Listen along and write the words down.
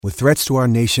With threats to our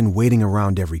nation waiting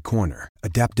around every corner,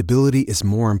 adaptability is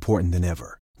more important than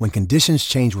ever. When conditions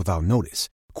change without notice,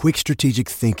 quick strategic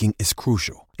thinking is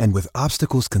crucial. And with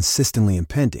obstacles consistently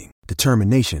impending,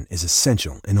 determination is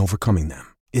essential in overcoming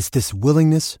them. It's this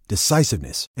willingness,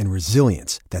 decisiveness, and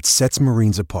resilience that sets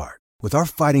Marines apart. With our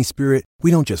fighting spirit, we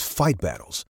don't just fight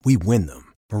battles, we win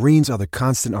them. Marines are the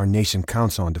constant our nation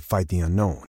counts on to fight the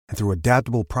unknown. And through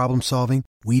adaptable problem solving,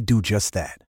 we do just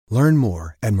that. Learn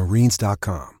more at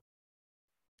marines.com.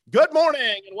 Good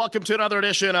morning and welcome to another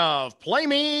edition of Play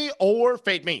Me or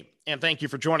Fade Me. And thank you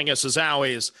for joining us as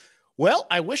always. Well,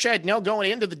 I wish I'd know going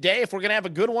into the day if we're going to have a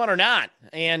good one or not.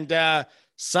 And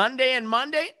Sunday and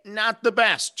Monday, not the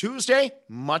best. Tuesday,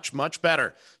 much, much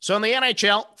better. So in the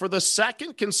NHL, for the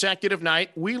second consecutive night,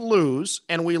 we lose,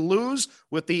 and we lose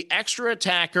with the extra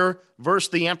attacker versus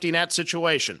the empty net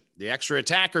situation. The extra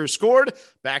attacker scored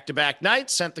back-to-back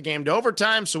nights, sent the game to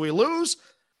overtime, so we lose.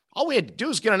 All we had to do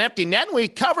is get an empty net, and we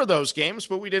cover those games,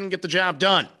 but we didn't get the job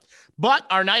done. But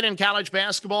our night in college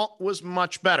basketball was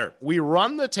much better. We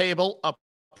run the table a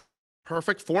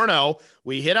perfect 4-0.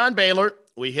 We hit on Baylor,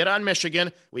 we hit on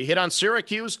Michigan, we hit on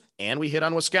Syracuse, and we hit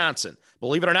on Wisconsin.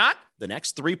 Believe it or not, the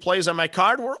next 3 plays on my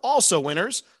card were also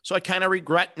winners, so I kind of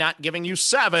regret not giving you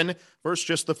 7 versus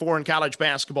just the 4 in college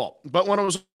basketball. But when it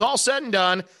was all said and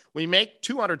done, we make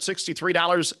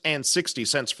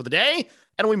 $263.60 for the day,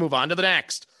 and we move on to the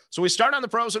next. So we start on the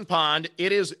frozen pond.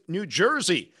 It is New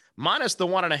Jersey minus the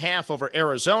 1.5 over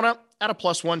Arizona at a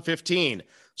plus 115.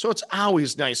 So it's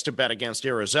always nice to bet against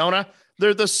Arizona.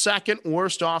 They're the second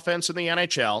worst offense in the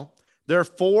NHL. They're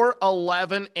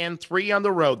 4-11-3 on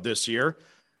the road this year.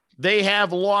 They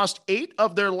have lost 8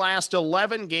 of their last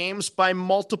 11 games by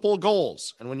multiple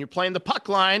goals. And when you're playing the puck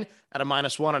line at a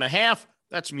minus 1.5,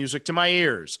 that's music to my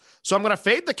ears. So I'm going to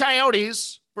fade the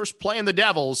Coyotes versus playing the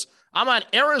Devils. I'm on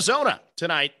Arizona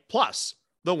tonight, plus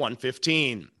the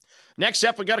 115. Next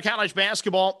up, we go to college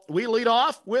basketball. We lead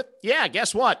off with,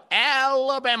 guess what?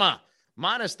 Alabama,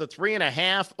 minus the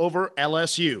 3.5 over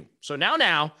LSU. So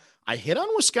now, I hit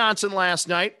on Wisconsin last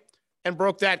night and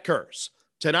broke that curse.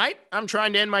 Tonight, I'm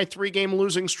trying to end my 3-game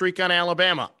losing streak on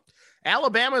Alabama.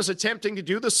 Alabama is attempting to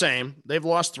do the same. They've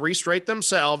lost 3 straight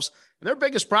themselves, and their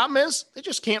biggest problem is they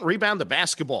just can't rebound the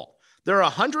basketball. They're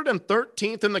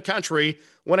 113th in the country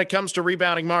when it comes to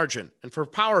rebounding margin. And for a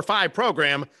Power 5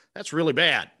 program, that's really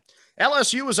bad.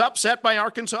 LSU was upset by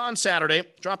Arkansas on Saturday,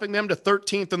 dropping them to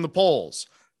 13th in the polls.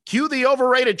 Cue the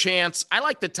overrated chance. I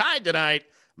like the Tide tonight,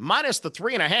 minus the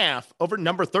 3.5 over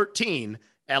number 13,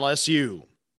 LSU.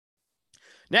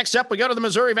 Next up, we go to the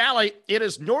Missouri Valley. It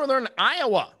is Northern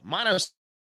Iowa, minus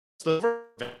the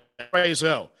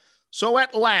Prezo. So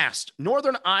at last,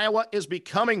 Northern Iowa is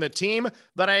becoming the team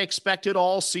that I expected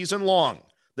all season long.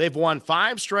 They've won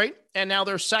 5 straight, and now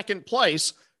they're second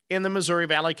place in the Missouri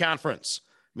Valley Conference.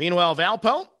 Meanwhile,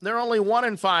 Valpo, they're only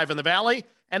 1-5 in the Valley,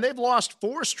 and they've lost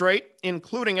 4 straight,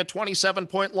 including a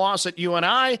 27-point loss at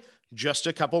UNI just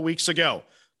a couple weeks ago.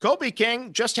 Kobe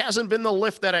King just hasn't been the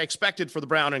lift that I expected for the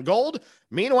Brown and Gold.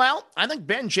 Meanwhile, I think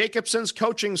Ben Jacobson's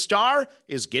coaching star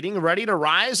is getting ready to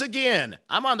rise again.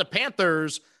 I'm on the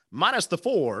Panthers, minus the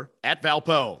 4 at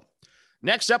Valpo.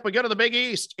 Next up, we go to the Big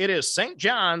East. It is St.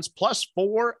 John's plus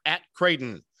 4 at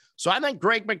Creighton. So I think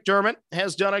Greg McDermott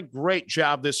has done a great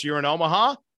job this year in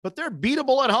Omaha, but they're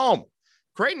beatable at home.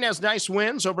 Creighton has nice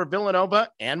wins over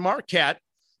Villanova and Marquette,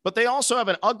 but they also have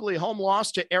an ugly home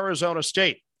loss to Arizona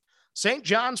State. St.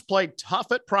 John's played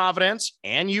tough at Providence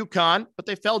and UConn, but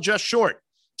they fell just short.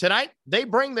 Tonight, they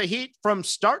bring the heat from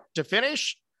start to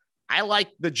finish. I like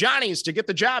the Johnnies to get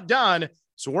the job done,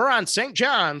 so we're on St.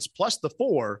 John's plus the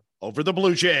 4 over the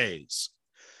Blue Jays.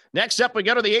 Next up, we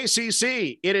go to the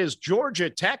ACC. It is Georgia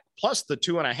Tech plus the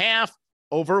 2.5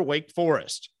 over Wake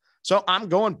Forest. So I'm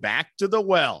going back to the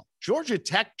well. Georgia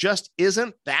Tech just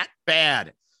isn't that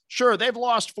bad. Sure, they've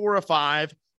lost 4 of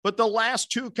 5, but the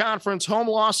last 2 conference home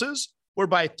losses were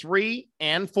by 3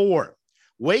 and 4.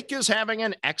 Wake is having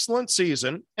an excellent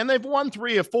season, and they've won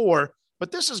 3 of 4,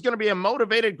 but this is going to be a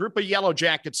motivated group of Yellow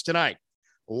Jackets tonight.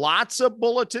 Lots of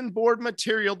bulletin board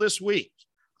material this week.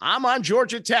 I'm on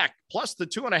Georgia Tech plus the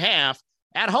 2.5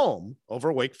 at home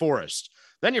over Wake Forest.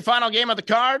 Then your final game of the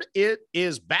card, it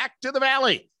is back to the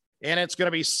Valley, and it's going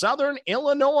to be Southern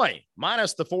Illinois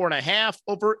minus the 4.5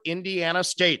 over Indiana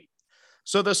State.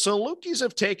 So the Salukis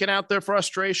have taken out their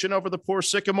frustration over the poor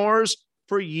Sycamores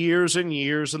for years and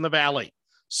years in the Valley.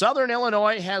 Southern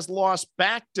Illinois has lost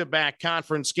back-to-back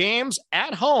conference games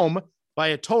at home by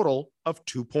a total of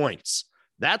 2 points.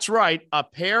 That's right, a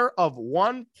pair of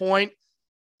 1-point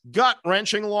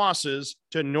gut-wrenching losses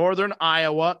to Northern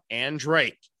Iowa and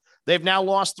Drake. They've now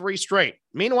lost 3 straight.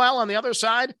 Meanwhile, on the other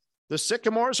side, The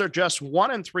Sycamores are just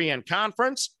 1-3 in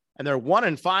conference, and they're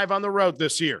 1-5 on the road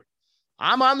this year.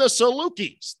 I'm on the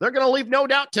Salukis. They're going to leave no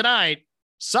doubt tonight.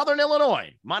 Southern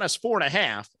Illinois,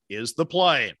 -4.5 is the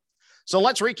play. So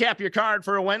let's recap your card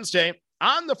for a Wednesday.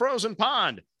 On the Frozen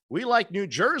Pond, we like New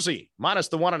Jersey,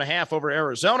 -1.5 over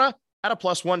Arizona at a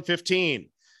 +115.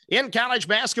 In college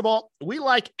basketball, we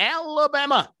like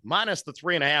Alabama,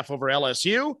 -3.5 over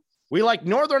LSU. We like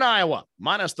Northern Iowa,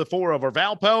 -4 over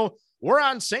Valpo. We're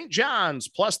on St. John's,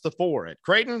 +4 at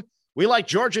Creighton. We like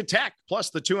Georgia Tech,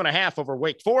 +2.5 over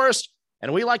Wake Forest.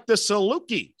 And we like the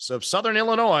Salukis of Southern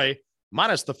Illinois,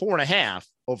 -4.5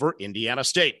 over Indiana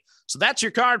State. So that's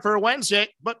your card for a Wednesday.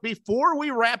 But before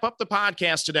we wrap up the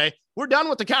podcast today, we're done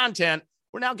with the content.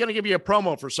 We're now going to give you a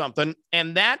promo for something.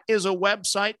 And that is a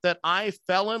website that I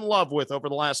fell in love with over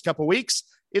the last couple of weeks.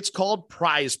 It's called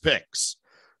PrizePicks.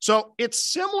 So it's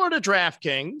similar to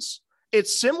DraftKings.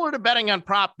 It's similar to betting on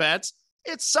prop bets.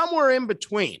 It's somewhere in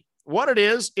between. What it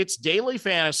is, it's daily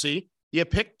fantasy. You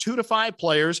pick 2 to 5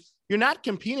 players. You're not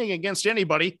competing against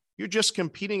anybody. You're just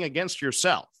competing against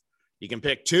yourself. You can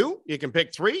pick 2, you can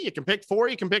pick 3, you can pick 4,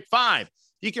 you can pick 5.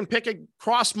 You can pick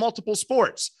across multiple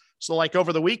sports. So like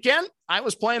over the weekend, I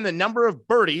was playing the number of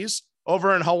birdies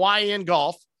over in Hawaii in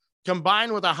golf,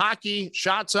 combined with a hockey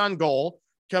shots on goal,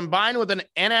 combined with an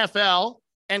NFL,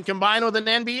 and combined with an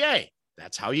NBA.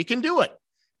 That's how you can do it.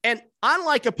 And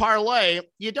unlike a parlay,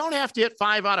 you don't have to hit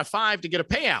 5 out of 5 to get a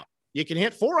payout. You can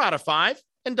hit 4 out of 5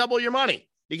 and double your money.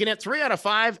 You can hit 3 out of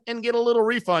 5 and get a little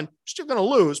refund. You're still going to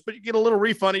lose, but you get a little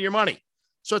refund of your money.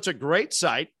 So it's a great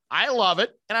site. I love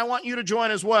it, and I want you to join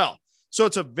as well. So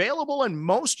it's available in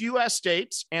most U.S.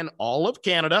 states and all of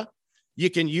Canada. You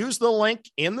can use the link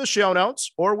in the show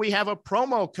notes, or we have a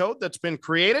promo code that's been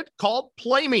created called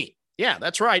PlayMe. Yeah,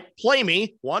 that's right.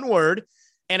 PlayMe, one word.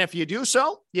 And if you do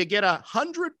so, you get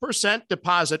 100%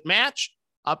 deposit match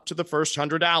up to the first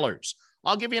 $100.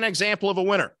 I'll give you an example of a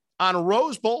winner. On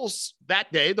Rose Bowls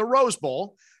that day, the Rose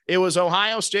Bowl, it was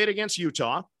Ohio State against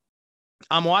Utah.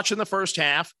 I'm watching the first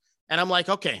half, and I'm like,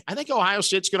 okay, I think Ohio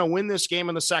State's going to win this game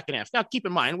in the second half. Now, keep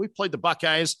in mind, we played the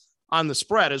Buckeyes on the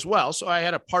spread as well, so I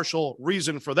had a partial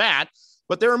reason for that.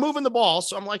 But they were moving the ball,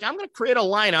 so I'm like, I'm going to create a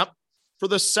lineup for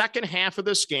the second half of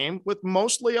this game with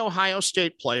mostly Ohio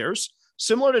State players.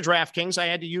 Similar to DraftKings, I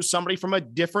had to use somebody from a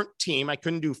different team. I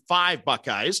couldn't do 5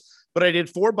 Buckeyes, but I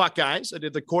did 4 Buckeyes. I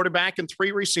did the quarterback and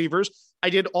 3 receivers. I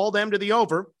did all them to the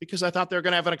over because I thought they were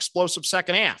going to have an explosive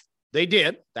second half. They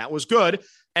did. That was good.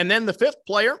 And then the 5th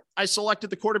player, I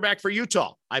selected the quarterback for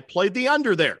Utah. I played the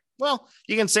under there. Well,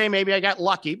 you can say maybe I got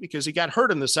lucky because he got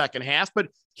hurt in the second half, but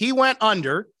he went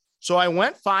under. So I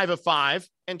went 5 of 5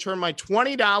 and turned my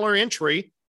 $20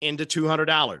 entry into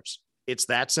 $200. It's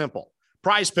that simple.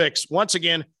 PrizePicks, once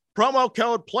again, promo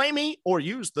code PlayMe or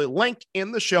use the link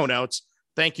in the show notes.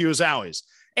 Thank you as always.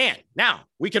 And now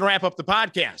we can wrap up the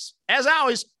podcast. As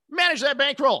always, manage that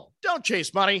bankroll. Don't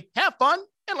chase money. Have fun,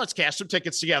 and let's cash some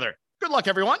tickets together. Good luck,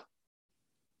 everyone.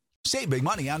 Save big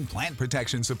money on plant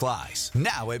protection supplies.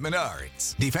 Now at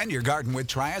Menards. Defend your garden with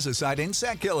Triazicide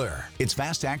Insect Killer. Its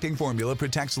fast-acting formula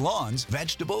protects lawns,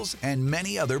 vegetables, and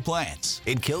many other plants.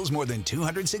 It kills more than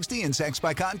 260 insects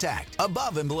by contact,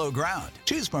 above and below ground.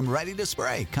 Choose from ready to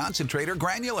spray, concentrate, or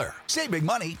granular. Save big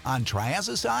money on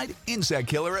Triazicide Insect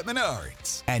Killer at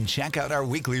Menards. And check out our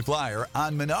weekly flyer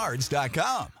on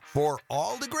Menards.com for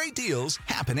all the great deals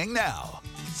happening now.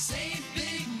 Save